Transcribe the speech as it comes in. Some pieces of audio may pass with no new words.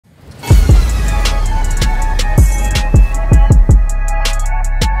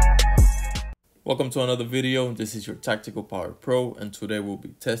Welcome to another video. This is your Tactical Power Pro, and today we'll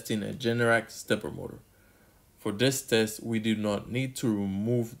be testing a Generac stepper motor. For this test, we do not need to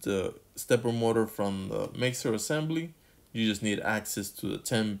remove the stepper motor from the mixer assembly. You just need access to the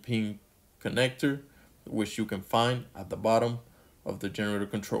 10-pin connector, which you can find at the bottom of the generator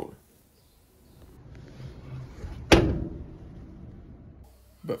controller.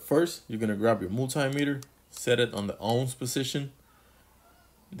 But first, you're going to grab your multimeter, set it on the ohms position.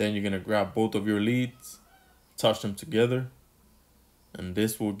 Then you're going to grab both of your leads, touch them together, and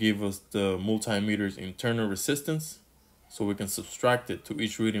this will give us the multimeter's internal resistance so we can subtract it to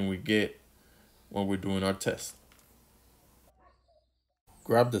each reading we get when we're doing our test.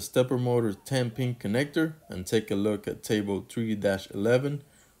 Grab the stepper motor's 10-pin connector and take a look at table 3-11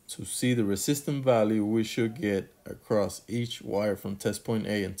 to see the resistance value we should get across each wire from test point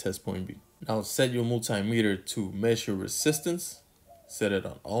A and test point B. Now set your multimeter to measure resistance. Set it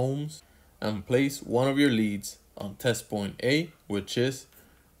on ohms, and place one of your leads on test point A, which is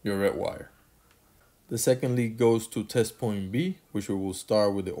your red wire. The second lead goes to test point B, which we will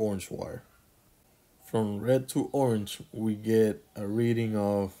start with the orange wire. From red to orange, we get a reading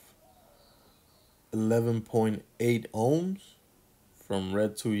of 11.8 ohms. From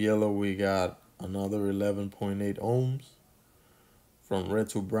red to yellow, we got another 11.8 ohms. From red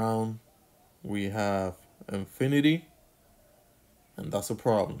to brown, we have infinity. And that's a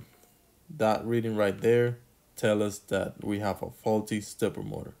problem. That reading right there tells us that we have a faulty stepper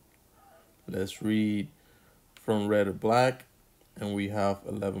motor. Let's read from red to black, and we have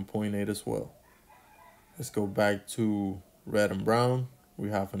 11.8 as well. Let's go back to red and brown. We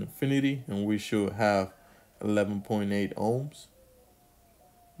have an infinity, and we should have 11.8 ohms.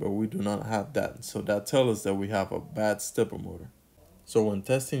 But we do not have that. So that tells us that we have a bad stepper motor. So when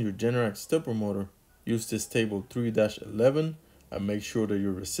testing your Generac stepper motor, use this table 3-11 and make sure that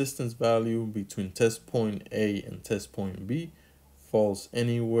your resistance value between test point A and test point B falls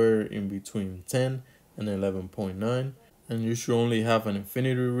anywhere in between 10 and 11.9, and you should only have an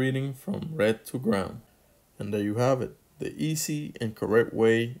infinity reading from red to ground. And there you have it, the easy and correct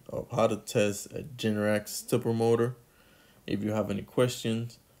way of how to test a Generac stepper motor. If you have any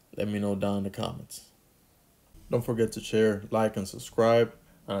questions, let me know down in the comments. Don't forget to share, like, and subscribe,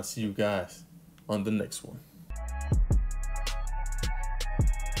 and I'll see you guys on the next one.